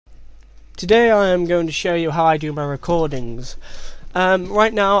Today I am going to show you how I do my recordings.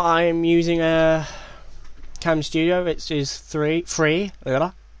 Right now I am using a Cam Studio, which is free,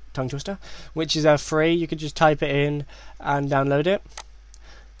 tongue twister, which is free. You could just type it in and download it.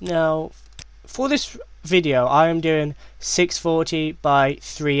 Now, for this video I am doing 640 by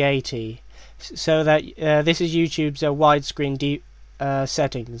 380, so that this is YouTube's widescreen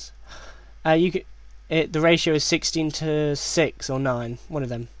settings. The ratio is 16 to 6 or 9, one of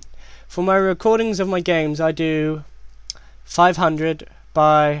them. For my recordings of my games, I do 500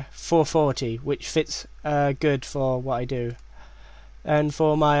 by 440, which fits good for what I do. And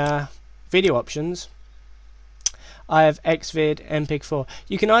for my video options, I have Xvid MPEG-4.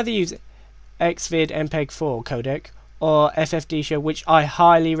 You can either use Xvid MPEG-4 codec or FFDShow, which I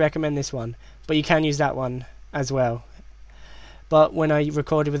highly recommend this one, but you can use that one as well. But when I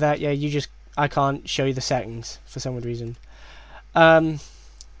recorded with that, I can't show you the settings for some reason.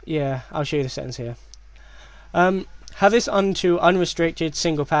 Yeah, I'll show you the settings here. Have this on to unrestricted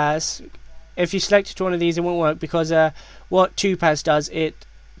single pass. If you select one of these, it won't work because what 2pass does, it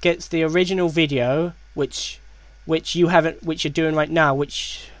gets the original video, which you're doing right now,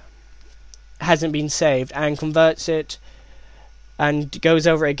 which hasn't been saved, and converts it and goes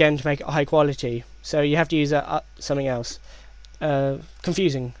over it again to make it high quality. So you have to use something else.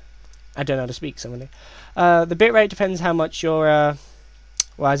 Confusing. I don't know how to speak somebody. The bitrate depends how much your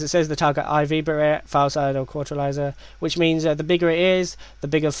well, as it says, the target IV bitrate, file size or quantilizer, which means the bigger it is, the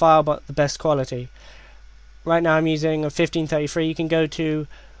bigger the file, but the best quality. Right now I'm using a 1533. You can go to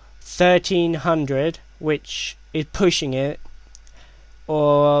 1300, which is pushing it,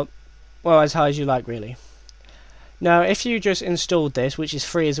 or well, as high as you like, really. Now, if you just installed this, which is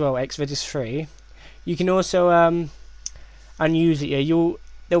free as well, Xvid is free, you can also unuse it here.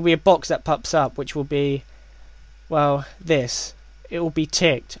 There'll be a box that pops up, which will be, well, this. It will be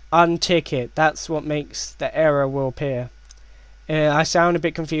ticked. Untick it. That's what makes the error will appear. I sound a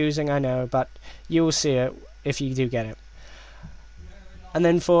bit confusing, I know, but you will see it if you do get it. And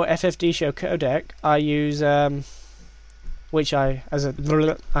then for FFDShow codec, I use which I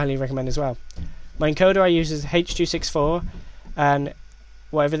highly recommend as well. My encoder I use is H.264, and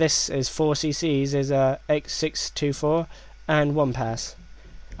whatever this is, 4 cc's is X624 and 1pass.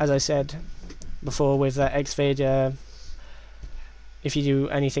 As I said before with Xvid, if you do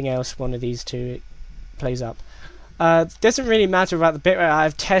anything else, one of these two, it plays up. Doesn't really matter about the bitrate.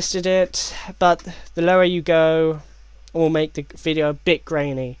 I've tested it, but the lower you go, it will make the video a bit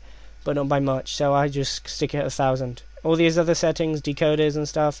grainy, but not by much. So I just stick it at 1000. All these other settings, decoders and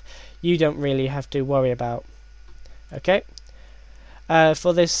stuff, you don't really have to worry about. Okay.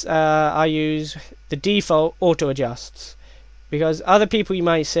 For this, I use the default auto adjusts, because other people, you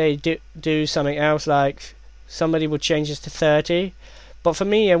might say, do something else, like somebody would change this to 30, but for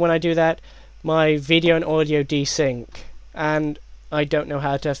me, when I do that, my video and audio desync, and I don't know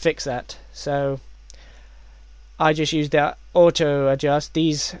how to fix that, so I just use the auto adjust,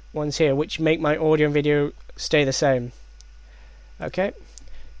 these ones here, which make my audio and video stay the same. Okay,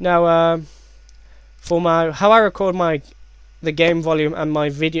 now for how I record the game volume and my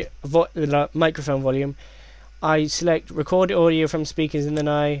video microphone volume, I select record audio from speakers, and then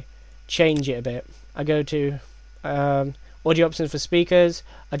I change it a bit. I go to audio options for speakers,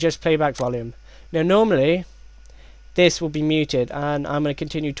 adjust playback volume. Now normally this will be muted, and I'm going to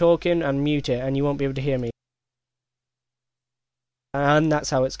continue talking and mute it, and you won't be able to hear me. And that's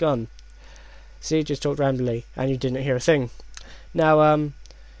how it's gone. See, just talked randomly and you didn't hear a thing. Now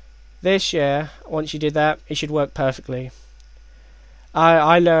this year, once you did that, it should work perfectly.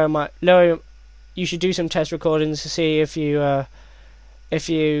 I lower. You should do some test recordings to see if you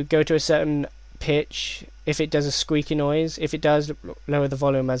go to a certain pitch, if it does a squeaky noise. If it does, lower the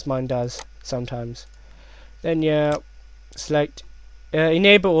volume, as mine does sometimes. Then select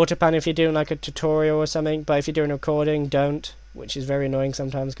enable autopan if you're doing like a tutorial or something, but if you're doing a recording, don't, which is very annoying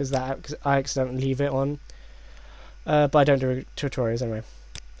sometimes because I accidentally leave it on. But I don't do tutorials anyway.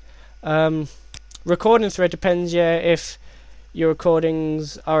 Recording thread depends, if your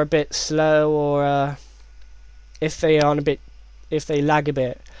recordings are a bit slow, or if they lag a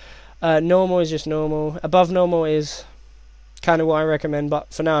bit. Normal is just normal. Above normal is kind of what I recommend,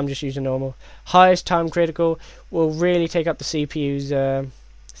 but for now I'm just using normal. Highest time critical will really take up the CPU's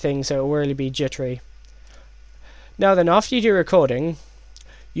thing, so it will really be jittery. Now then, after you do recording,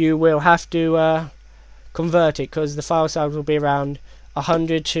 you will have to convert it, because the file size will be around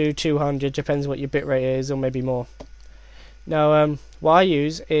 100 to 200, depends what your bitrate is, or maybe more. Now what I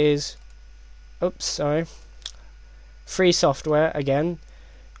use is free software again.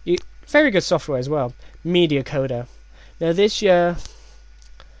 Very good software as well. Media Coder. Now this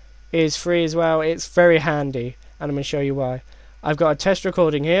is free as well. It's very handy, and I'm going to show you why. I've got a test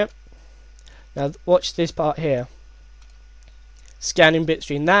recording here. Now watch this part here. Scanning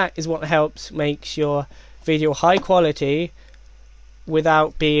bitstream. That is what helps makes your video high quality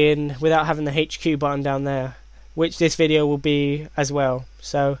without having the HQ button down there, which this video will be as well.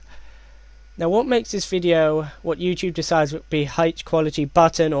 So now what makes this video, what YouTube decides would be H quality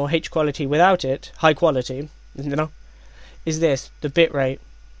button or H quality without it, high quality, is this, the bitrate.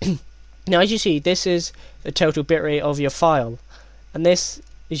 Now as you see, this is the total bitrate of your file, and this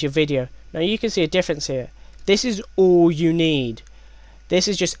is your video. Now you can see a difference here. This is all you need. This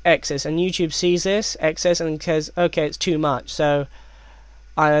is just excess, and YouTube sees this excess and says, okay, it's too much, so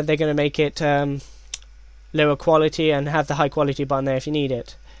they're going to make it lower quality and have the high quality button there if you need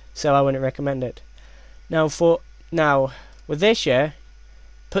it. So I wouldn't recommend it. Now with this,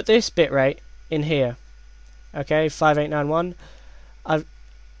 put this bitrate in here. Okay, 5891. I've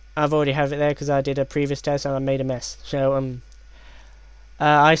already have it there because I did a previous test and I made a mess. So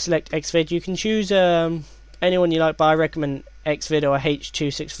I select Xvid. You can choose anyone you like, but I recommend Xvid or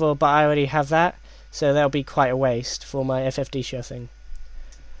H.264. But I already have that, so that'll be quite a waste for my FFD show thing.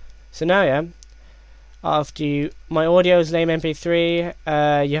 So now after my audio is lame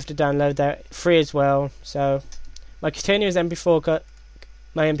MP3, you have to download that free as well. So my continuous MP4 got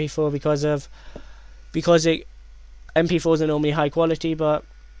my MP4 because MP4s are normally high quality, but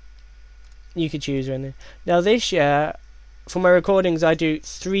you could choose anything. Now this year, for my recordings, I do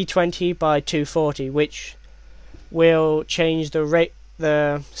 320 by 240, which will change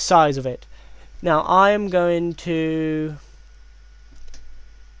the size of it. Now I am going to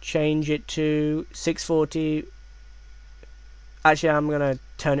change it to 640. Actually, I'm gonna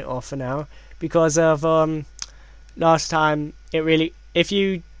turn it off for now because of last time if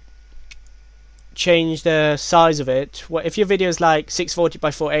you change the size of it, if your video is like 640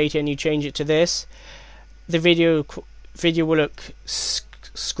 by 480 and you change it to this, the video will look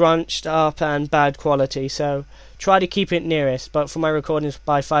scrunched up and bad quality. So try to keep it nearest, but for my recordings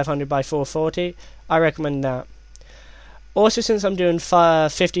by 500 by 440, I recommend that. Also, since I'm doing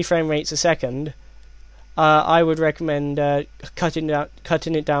 50 frame rates a second, I would recommend cutting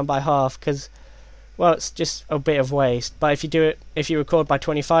it down by half, because, well, it's just a bit of waste. But if you record by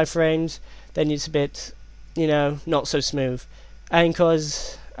 25 frames, then it's a bit, not so smooth. And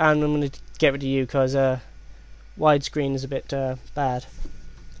I'm going to get rid of you because widescreen is a bit bad.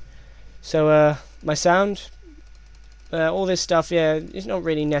 So my sound, all this stuff, it's not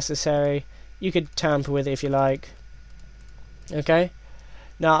really necessary. You could tamper with it if you like. Okay,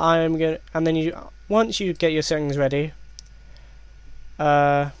 now I'm gonna, and then once you get your settings ready,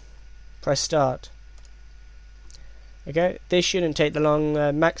 press start. Okay, this shouldn't take the long.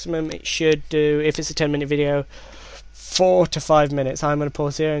 Maximum it should do, if it's a 10-minute video, 4 to 5 minutes. I'm going to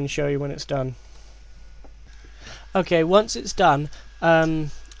pause here and show you when it's done. Okay, once it's done,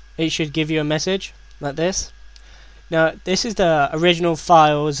 it should give you a message like this. Now this is the original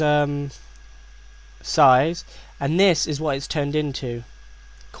file's size, and this is what it's turned into.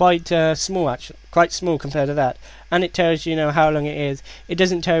 Quite small, actually, quite small compared to that. And it tells you, how long it is. It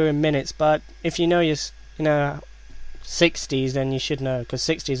doesn't tell you in minutes, but if you know your 60s, then you should know, because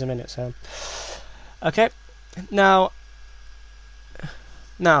 60 is a minute. So, okay, now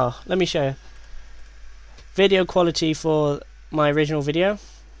let me show you. Video quality for my original video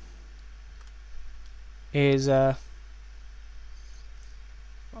is I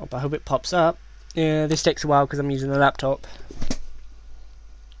hope it pops up. Yeah, this takes a while because I'm using a laptop.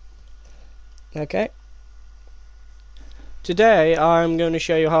 Okay. Today I'm going to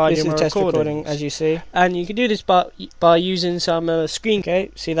show you how I do my test recording, as you see, and you can do this by using some screen.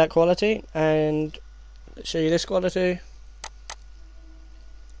 Okay, see that quality, and let's show you this quality.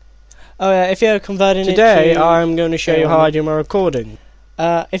 Oh yeah, if you're converting today, I'm going to show you how I do my recording.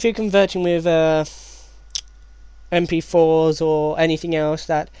 If you're converting with MP4s or anything else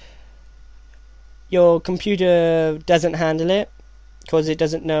that your computer doesn't handle it, because it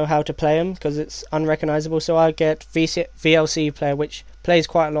doesn't know how to play them, because it's unrecognizable. So I get VLC player, which plays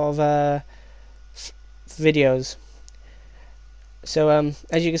quite a lot of videos. So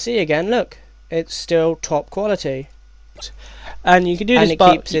as you can see again, look, it's still top quality. And you can do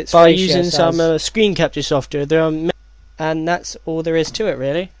this by using some screen capture software. And that's all there is to it,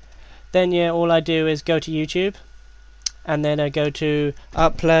 really. Then all I do is go to YouTube, and then I go to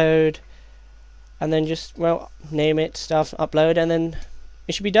upload, and then just, name it, stuff, upload, and then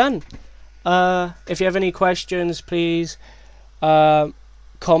it should be done. If you have any questions, please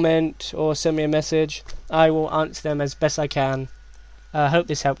comment or send me a message. I will answer them as best I can. Hope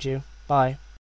this helped you. Bye.